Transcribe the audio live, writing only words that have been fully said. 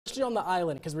Especially on the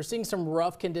island, because we're seeing some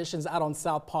rough conditions out on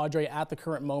South Padre at the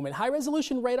current moment. High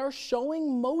resolution radar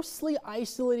showing mostly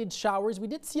isolated showers. We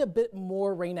did see a bit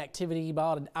more rain activity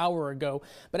about an hour ago,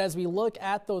 but as we look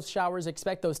at those showers,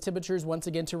 expect those temperatures once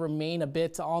again to remain a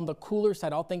bit on the cooler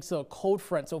side, all thanks to a cold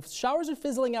front. So showers are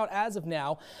fizzling out as of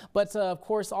now, but of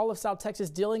course all of South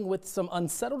Texas dealing with some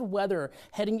unsettled weather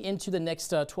heading into the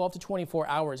next 12 to 24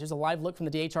 hours. Here's a live look from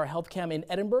the DHR Health Cam in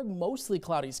Edinburgh. Mostly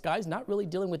cloudy skies, not really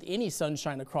dealing with any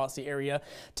sunshine across the area.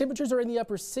 Temperatures are in the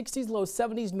upper 60s, low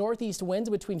 70s, northeast winds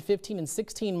between 15 and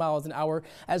 16 miles an hour.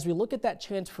 As we look at that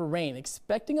chance for rain,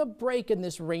 expecting a break in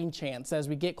this rain chance as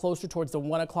we get closer towards the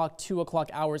 1 o'clock, 2 o'clock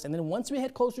hours. And then once we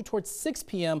head closer towards 6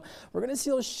 p.m., we're going to see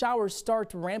those showers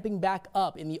start ramping back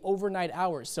up in the overnight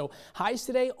hours. So highs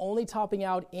today only topping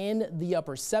out in the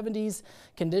upper 70s.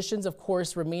 Conditions, of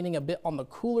course, remaining a bit on the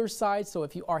cooler side. So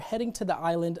if you are heading to the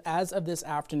island as of this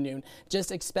afternoon,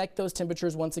 just expect those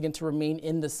temperatures once again to remain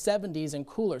in the 70s and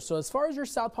cooler. So as far as your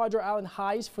South Padre Island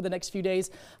highs for the next few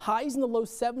days, highs in the low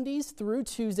 70s through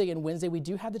Tuesday and Wednesday. We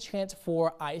do have the chance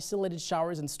for isolated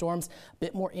showers and storms, a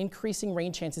bit more increasing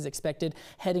rain chances expected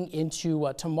heading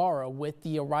into tomorrow with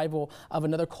the arrival of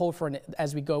another cold front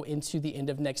as we go into the end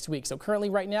of next week. So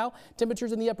currently right now,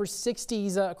 temperatures in the upper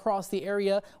 60s across the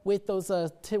area with those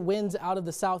winds out of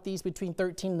the southeast between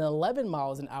 13 and 11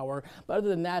 miles an hour. But other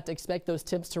than that, expect those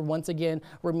temps to once again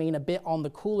remain a bit on the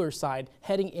cooler side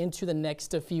heading into the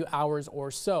next few hours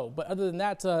or so. But other than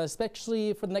that,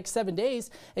 especially for the next 7 days,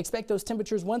 expect those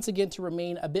temperatures once again to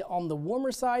remain a bit on the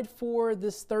warmer side for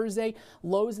this Thursday.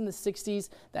 Lows in the 60s.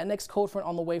 That next cold front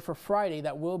on the way for Friday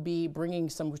that will be bringing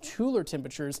some cooler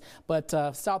temperatures. But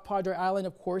South Padre Island,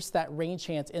 of course, that rain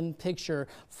chance in picture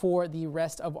for the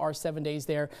rest of our 7 days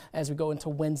there as we go into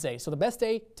Wednesday. So the best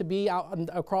day to be out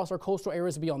across our coastal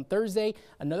areas will be on Thursday.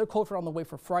 Another cold front on the way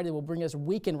for Friday will bring us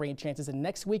weekend rain chances, and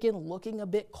next weekend looking a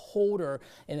bit colder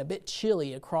and a bit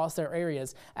chilly across their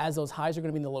areas as those highs are going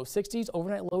to be in the low 60s,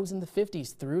 overnight lows in the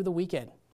 50s through the weekend.